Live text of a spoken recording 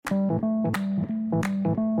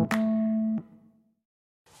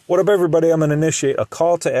What up, everybody? I'm going to initiate a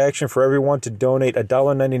call to action for everyone to donate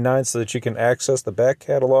 $1.99 so that you can access the back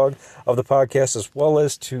catalog of the podcast as well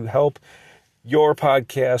as to help your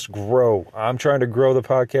podcast grow. I'm trying to grow the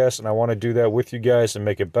podcast, and I want to do that with you guys and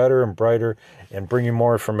make it better and brighter and bring you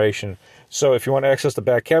more information. So if you want to access the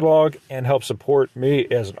back catalog and help support me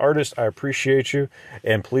as an artist, I appreciate you.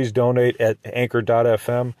 And please donate at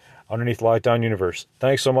anchor.fm underneath Lockdown Universe.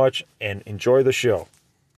 Thanks so much, and enjoy the show.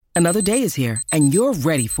 Another day is here, and you're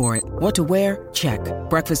ready for it. What to wear? Check.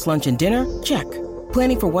 Breakfast, lunch, and dinner? Check.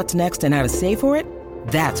 Planning for what's next and how to save for it?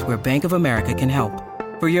 That's where Bank of America can help.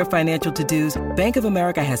 For your financial to-dos, Bank of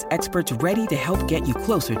America has experts ready to help get you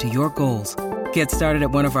closer to your goals. Get started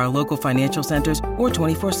at one of our local financial centers or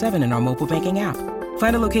 24/7 in our mobile banking app.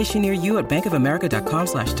 Find a location near you at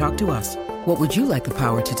bankofamerica.com/talktous. What would you like the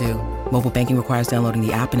power to do? Mobile banking requires downloading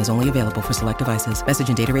the app and is only available for select devices. Message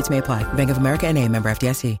and data rates may apply. Bank of America N.A., member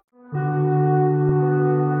FDIC.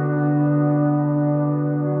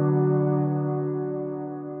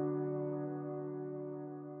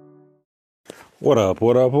 What up,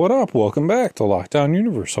 what up, what up? Welcome back to Lockdown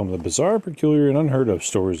Universe, home of the bizarre, peculiar, and unheard of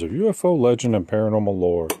stories of UFO, legend, and paranormal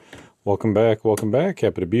lore. Welcome back, welcome back.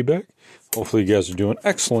 Happy to be back. Hopefully you guys are doing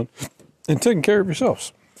excellent and taking care of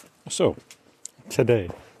yourselves. So, today,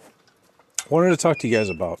 I wanted to talk to you guys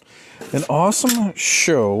about an awesome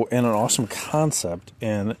show and an awesome concept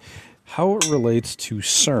and how it relates to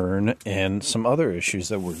CERN and some other issues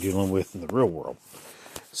that we're dealing with in the real world.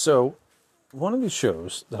 So, one of the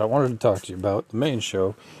shows that I wanted to talk to you about, the main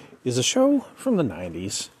show, is a show from the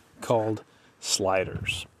 90s called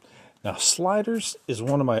Sliders. Now, Sliders is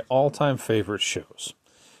one of my all-time favorite shows.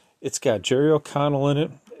 It's got Jerry O'Connell in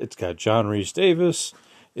it. It's got John Rhys-Davies.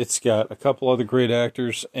 It's got a couple other great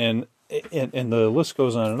actors, and the list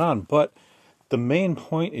goes on and on. But the main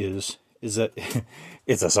point is that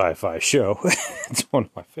it's a sci-fi show. It's one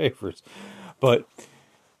of my favorites. But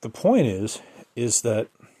the point is that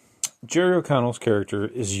Jerry O'Connell's character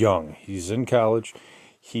is young. He's in college.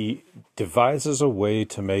 He devises a way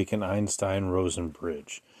to make an Einstein-Rosen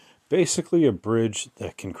bridge. Basically a bridge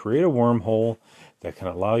that can create a wormhole that can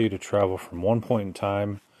allow you to travel from one point in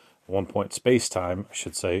time, one point space-time, I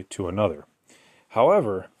should say, to another.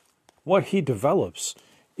 However, what he develops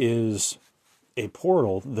is a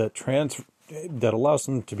portal that allows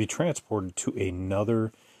them to be transported to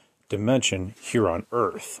another dimension here on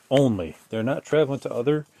Earth only. They're not traveling to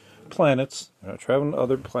other planets. They're not traveling to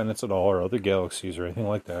other planets at all or other galaxies or anything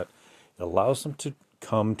like that. It allows them to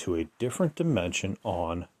come to a different dimension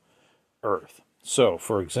on Earth. So,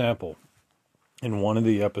 for example, in one of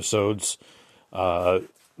the episodes, the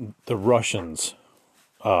Russians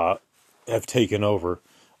have taken over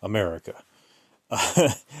America.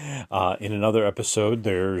 In another episode,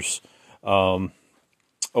 there's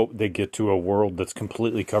they get to a world that's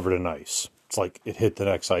completely covered in ice. It's like it hit the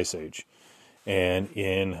next ice age. And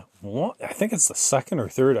in one, I think it's the second or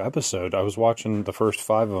third episode, I was watching the first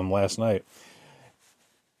 5 of them last night,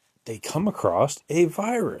 they come across a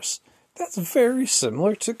virus that's very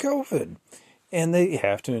similar to COVID. And they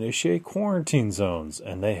have to initiate quarantine zones,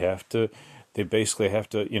 and they basically have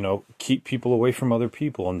to, keep people away from other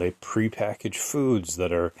people, and they prepackage foods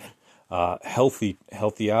that are healthy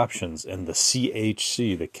options. And the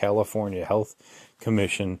CHC, the California Health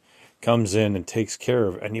Commission, comes in and takes care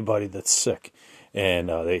of anybody that's sick, and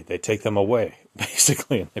they take them away,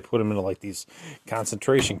 basically, and they put them into like these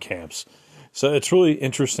concentration camps. So it's really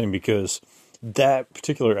interesting because that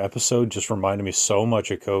particular episode just reminded me so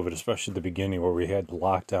much of COVID, especially at the beginning where we had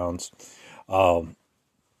lockdowns. And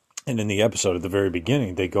in the episode at the very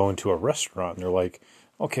beginning, they go into a restaurant and they're like,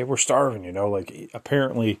 okay, we're starving,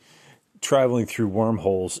 apparently traveling through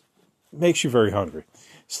wormholes makes you very hungry.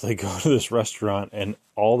 So they go to this restaurant and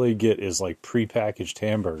all they get is like prepackaged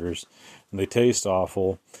hamburgers, and they taste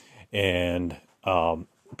awful, and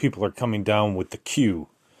people are coming down with the Q.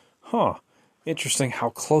 Interesting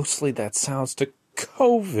how closely that sounds to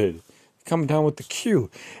COVID. Coming down with the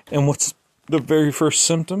Q. And what's the very first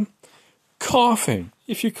symptom? Coughing.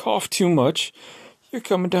 If you cough too much, you're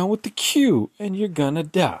coming down with the Q, and you're gonna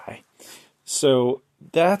die. So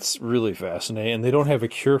that's really fascinating, and they don't have a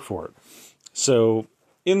cure for it. So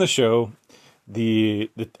in the show,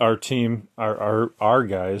 our team, our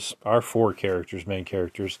guys, our 4 main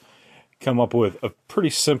characters, come up with a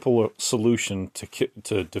pretty simple solution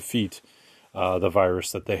to defeat the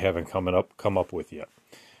virus that they haven't come up with yet.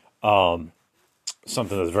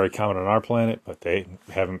 Something that's very common on our planet, but they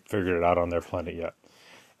haven't figured it out on their planet yet.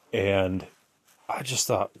 And I just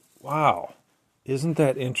thought, wow, isn't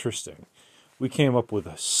that interesting? We came up with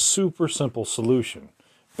a super simple solution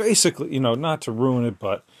basically, not to ruin it,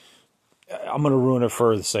 but I'm going to ruin it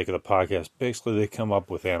for the sake of the podcast. Basically, they come up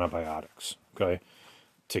with antibiotics, okay,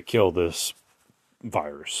 to kill this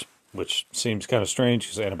virus, which seems kind of strange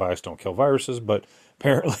because antibiotics don't kill viruses, but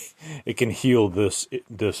apparently it can heal this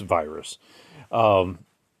virus.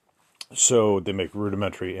 So they make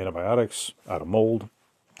rudimentary antibiotics out of mold.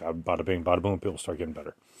 Bada bing, bada boom, people start getting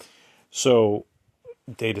better. So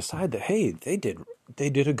they decide that, hey, they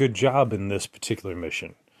did a good job in this particular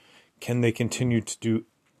mission. Can they continue to do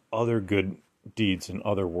other good deeds in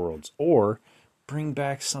other worlds, or bring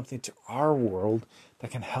back something to our world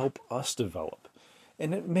that can help us develop?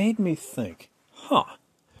 And it made me think,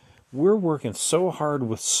 we're working so hard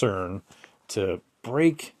with CERN to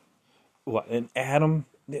break an atom,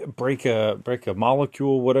 break a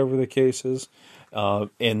molecule, whatever the case is,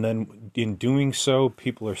 and then in doing so,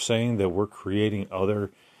 people are saying that we're creating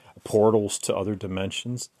other portals to other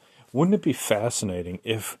dimensions. Wouldn't it be fascinating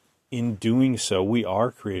if, in doing so, we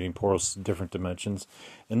are creating portals to different dimensions,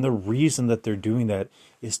 and the reason that they're doing that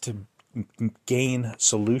is to gain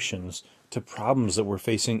solutions to problems that we're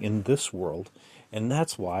facing in this world, and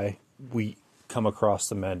that's why we come across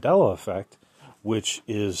the Mandela effect, which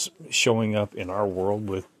is showing up in our world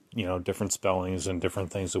with, different spellings and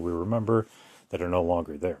different things that we remember that are no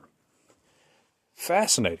longer there.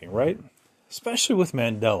 Fascinating, right? Especially with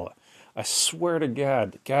Mandela. I swear to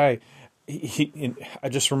God, the guy, I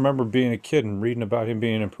just remember being a kid and reading about him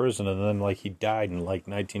being in prison, and then he died in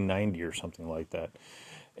 1990 or something like that.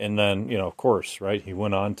 And then, of course, right, he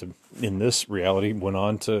went on to, in this reality, went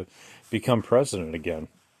on to become president again.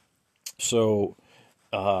 So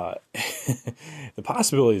the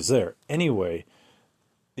possibility is there. Anyway,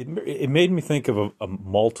 it made me think of a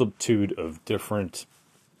multitude of different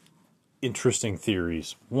interesting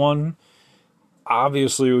theories. One,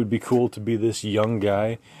 obviously it would be cool to be this young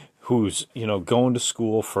guy who's, going to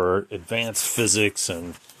school for advanced physics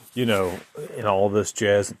and, and all this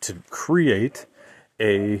jazz to create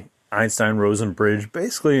a Einstein-Rosen bridge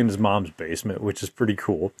basically in his mom's basement, which is pretty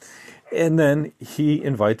cool. And then he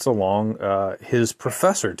invites along his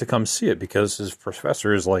professor to come see it because his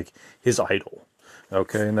professor is like his idol.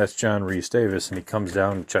 Okay, and that's John Rhys Davis, and he comes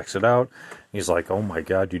down and checks it out. He's like, "Oh my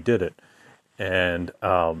God, you did it!" And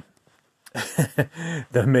the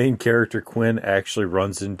main character Quinn actually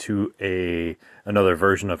runs into another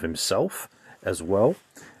version of himself as well,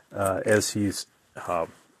 as he's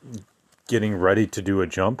getting ready to do a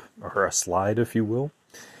jump or a slide, if you will.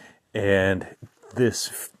 And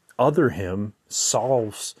this other him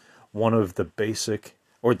solves one of the basic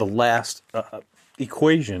or the last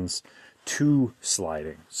equations to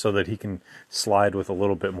sliding so that he can slide with a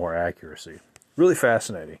little bit more accuracy. Really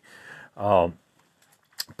fascinating.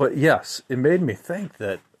 But yes, it made me think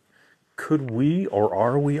that could we, or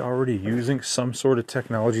are we already using some sort of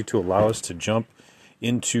technology to allow us to jump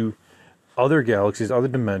into other galaxies, other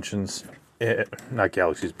dimensions, not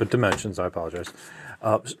galaxies, but dimensions, I apologize,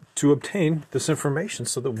 to obtain this information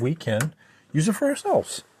so that we can use it for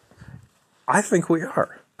ourselves? I think we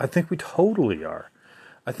are. I think we totally are.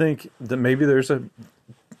 I think that maybe there's a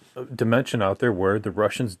dimension out there where the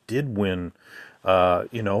Russians did win,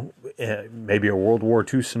 maybe a World War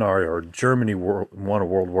II scenario, or Germany won a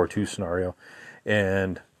World War II scenario,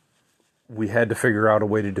 and we had to figure out a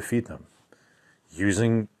way to defeat them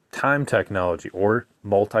using time technology or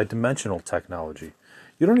multi-dimensional technology.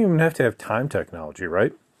 You don't even have to have time technology,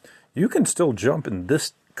 right? You can still jump in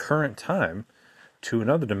this current time to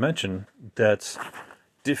another dimension that's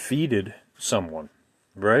defeated someone,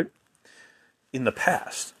 right? In the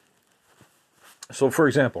past. So, for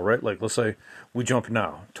example, right, let's say we jump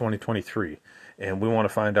now, 2023, and we want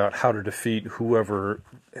to find out how to defeat whoever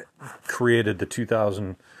created the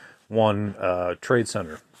 2001 Trade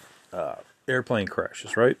Center airplane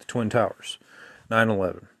crashes, right? The Twin Towers,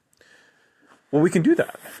 9/11. Well, we can do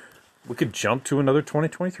that. We could jump to another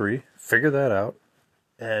 2023, figure that out,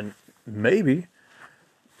 and maybe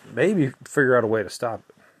figure out a way to stop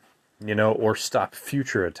it, or stop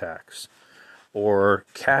future attacks, or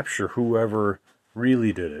capture whoever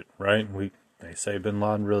really did it, right? They say Bin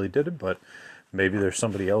Laden really did it, but maybe there's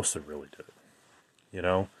somebody else that really did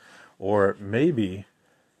it, or maybe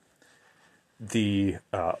the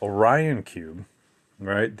Orion cube,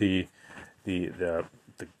 right? The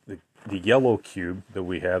yellow cube that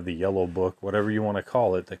we have, the yellow book, whatever you want to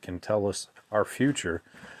call it, that can tell us our future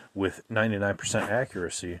with 99%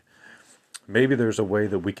 accuracy. Maybe there's a way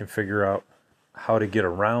that we can figure out how to get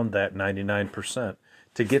around that 99%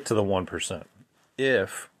 to get to the 1%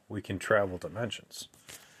 if we can travel dimensions.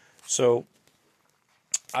 So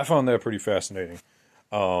I found that pretty fascinating,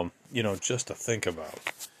 just to think about.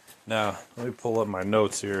 Now, let me pull up my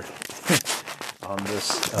notes here on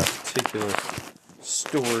this particular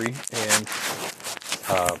story, and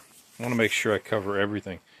I want to make sure I cover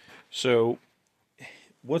everything. So,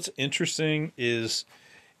 what's interesting is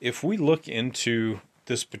if we look into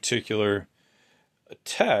this particular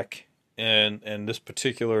tech and this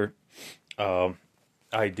particular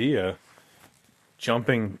idea,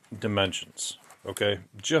 jumping dimensions, okay?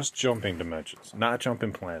 Just jumping dimensions, not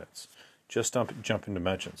jumping planets, just jumping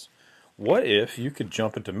dimensions. What if you could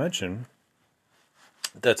jump a dimension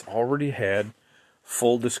that's already had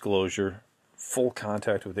full disclosure, full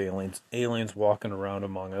contact with aliens walking around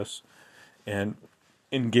among us, and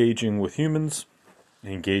engaging with humans,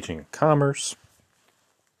 engaging in commerce,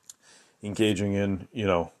 engaging in,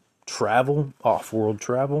 travel, off-world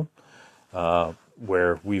travel,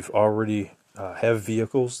 where we've already have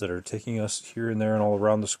vehicles that are taking us here and there and all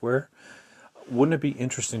around the square. Wouldn't it be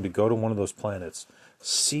interesting to go to one of those planets,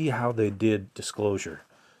 see how they did disclosure,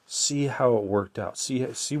 see how it worked out,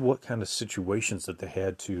 see what kind of situations that they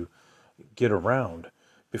had to get around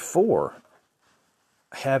before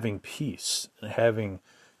having peace and having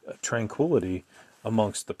tranquility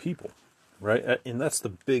amongst the people, right? And that's the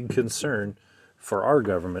big concern for our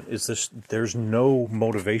government, is this: there's no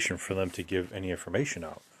motivation for them to give any information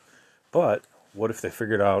out. But what if they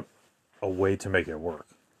figured out a way to make it work?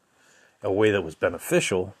 A way that was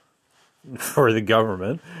beneficial for the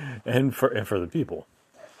government and for the people.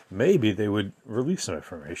 Maybe they would release some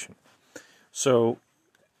information. So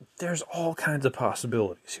there's all kinds of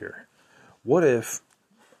possibilities here. What if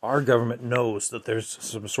our government knows that there's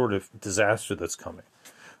some sort of disaster that's coming?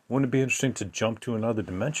 Wouldn't it be interesting to jump to another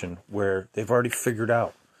dimension where they've already figured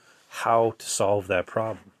out how to solve that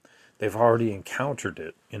problem? They've already encountered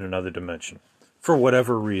it in another dimension for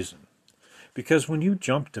whatever reason. Because when you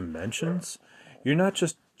jump dimensions, you're not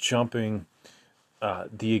just jumping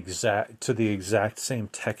the exact same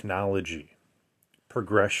technology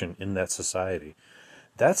progression in that society.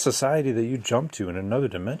 That society that you jump to in another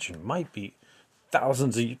dimension might be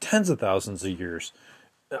tens of thousands of years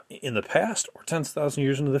in the past, or tens of thousands of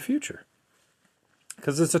years into the future.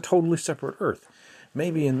 Because it's a totally separate Earth.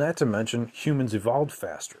 Maybe in that dimension, humans evolved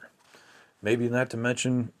faster. Maybe in that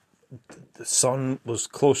dimension, the sun was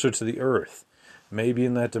closer to the Earth. Maybe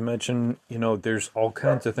in that dimension, there's all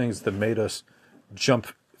kinds of things that made us jump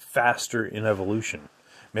faster in evolution.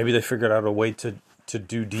 Maybe they figured out a way to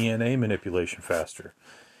do DNA manipulation faster.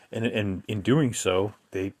 And in doing so,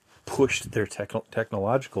 they pushed their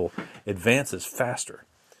technological advances faster.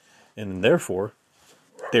 And therefore,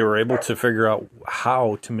 they were able to figure out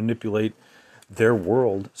how to manipulate their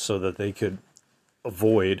world so that they could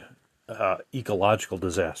avoid ecological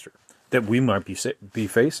disaster that we might be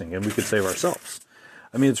facing, and we could save ourselves.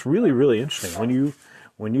 I mean, it's really, really interesting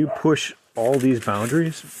when you push all these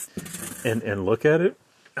boundaries and look at it.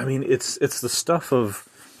 I mean, it's the stuff of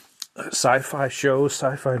sci-fi shows,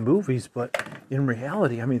 sci-fi movies, but in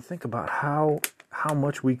reality, I mean, think about how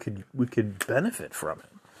much we could benefit from it.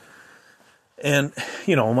 And,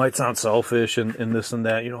 it might sound selfish and this and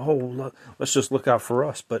that, let's just look out for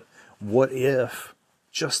us. But what if,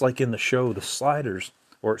 just like in the show The Sliders,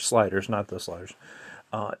 or Sliders, not The Sliders,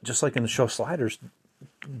 just like in the show Sliders,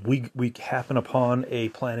 we happen upon a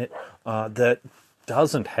planet that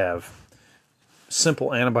doesn't have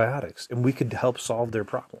simple antibiotics, and we could help solve their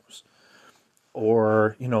problems.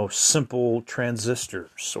 Or, simple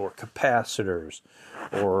transistors or capacitors,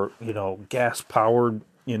 or, gas-powered,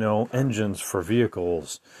 engines for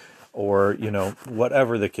vehicles, or,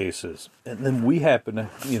 whatever the case is. And then we happen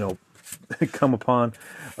to, come upon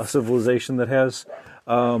a civilization that has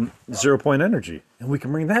 0-point energy, and we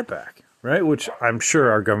can bring that back, right? Which I'm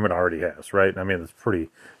sure our government already has, right? I mean, it's pretty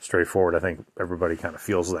straightforward. I think everybody kind of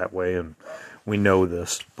feels that way, and we know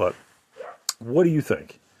this. But what do you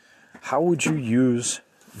think? How would you use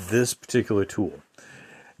this particular tool?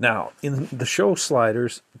 Now, in the show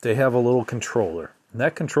Sliders, they have a little controller. And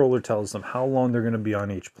that controller tells them how long they're going to be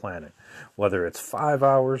on each planet, whether it's 5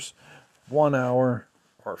 hours, 1 hour,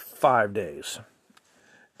 or 5 days.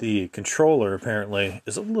 The controller apparently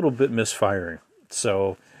is a little bit misfiring.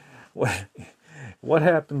 So what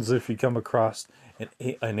happens if you come across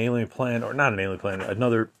an alien planet, or not an alien planet,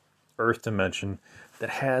 another Earth dimension that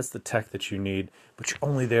has the tech that you need, but you're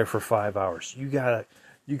only there for 5 hours? You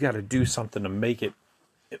gotta do something to make it,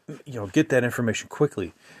 get that information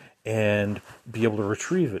quickly and be able to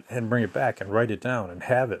retrieve it and bring it back and write it down and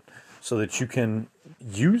have it so that you can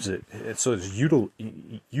use it. So it's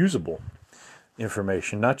usable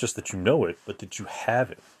information, not just that you know it, but that you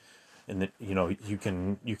have it, and that you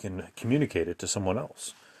can communicate it to someone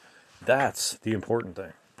else. That's the important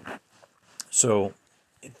thing. So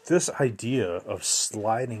this idea of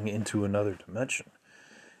sliding into another dimension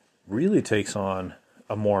really takes on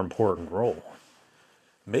a more important role.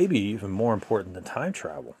 Maybe even more important than time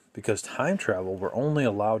travel, because time travel, we're only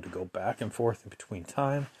allowed to go back and forth in between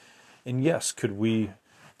time. And yes, could we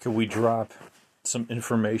drop some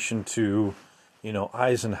information to,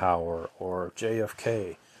 Eisenhower or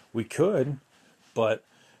JFK? We could, but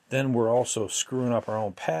then we're also screwing up our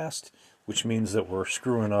own past, which means that we're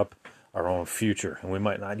screwing up our own future, and we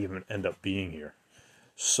might not even end up being here.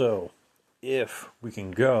 So, if we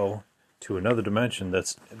can go to another dimension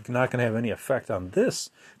that's not going to have any effect on this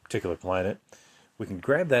particular planet, we can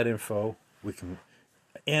grab that info, we can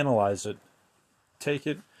analyze it, take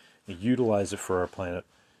it, and utilize it for our planet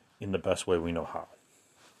in the best way we know how.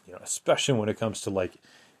 Especially when it comes to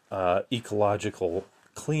ecological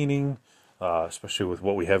cleaning, especially with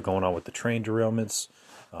what we have going on with the train derailments,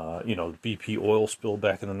 the BP oil spill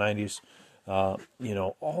back in the 90s,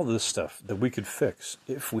 all this stuff that we could fix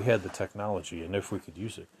if we had the technology and if we could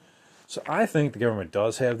use it. So I think the government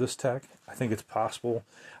does have this tech. I think it's possible.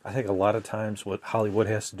 I think a lot of times what Hollywood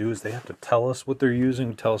has to do is they have to tell us what they're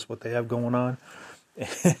using, tell us what they have going on.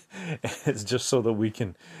 It's just so that we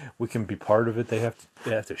can be part of it. They have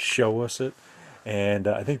to show us it, and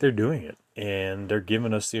I think they're doing it, and they're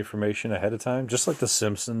giving us the information ahead of time, just like The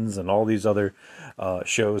Simpsons and all these other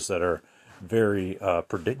shows that are very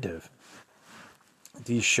predictive.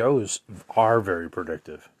 These shows are very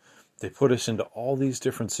predictive. They put us into all these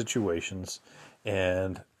different situations,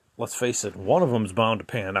 and let's face it, one of them is bound to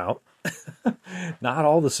pan out. Not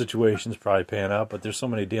all the situations probably pan out, but there's so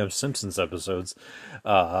many damn Simpsons episodes.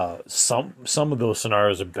 Some of those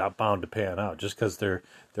scenarios are bound to pan out just because they're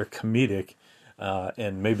comedic,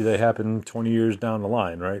 and maybe they happen 20 years down the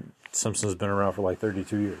line, right? Simpsons has been around for like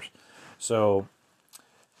 32 years. So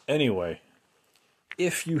anyway,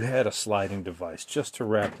 if you had a sliding device, just to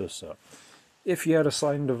wrap this up, if you had a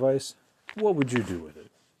sliding device, what would you do with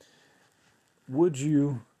it? Would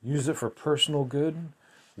you use it for personal good?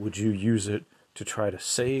 Would you use it to try to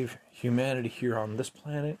save humanity here on this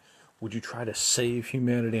planet? Would you try to save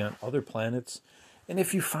humanity on other planets? And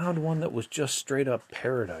if you found one that was just straight up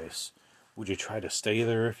paradise, would you try to stay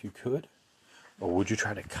there if you could? Or would you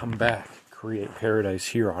try to come back, create paradise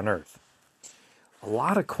here on Earth? A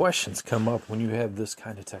lot of questions come up when you have this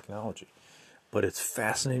kind of technology. But it's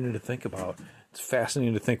fascinating to think about. It's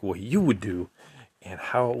fascinating to think what you would do and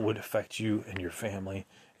how it would affect you and your family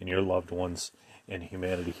and your loved ones and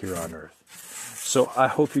humanity here on Earth. So I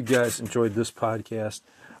hope you guys enjoyed this podcast.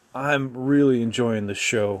 I'm really enjoying the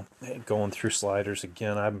show, going through Sliders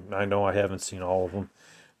again. I know I haven't seen all of them,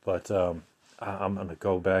 but I'm going to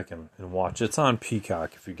go back and watch. It's on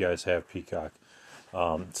Peacock if you guys have Peacock.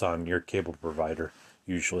 It's on your cable provider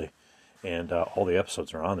usually, and all the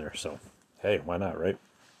episodes are on there. So, hey, why not, right?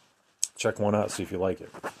 Check one out, see if you like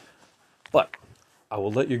it. But I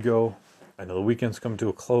will let you go. I know the weekend's come to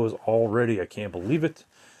a close already. I can't believe it.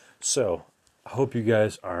 So I hope you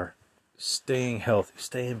guys are staying healthy,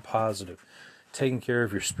 staying positive, taking care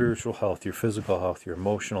of your spiritual health, your physical health, your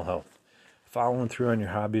emotional health, following through on your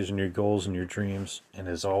hobbies and your goals and your dreams. And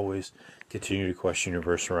as always, continue to question the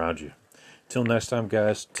universe around you. Till next time,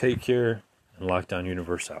 guys, take care and Lockdown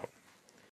Universe out.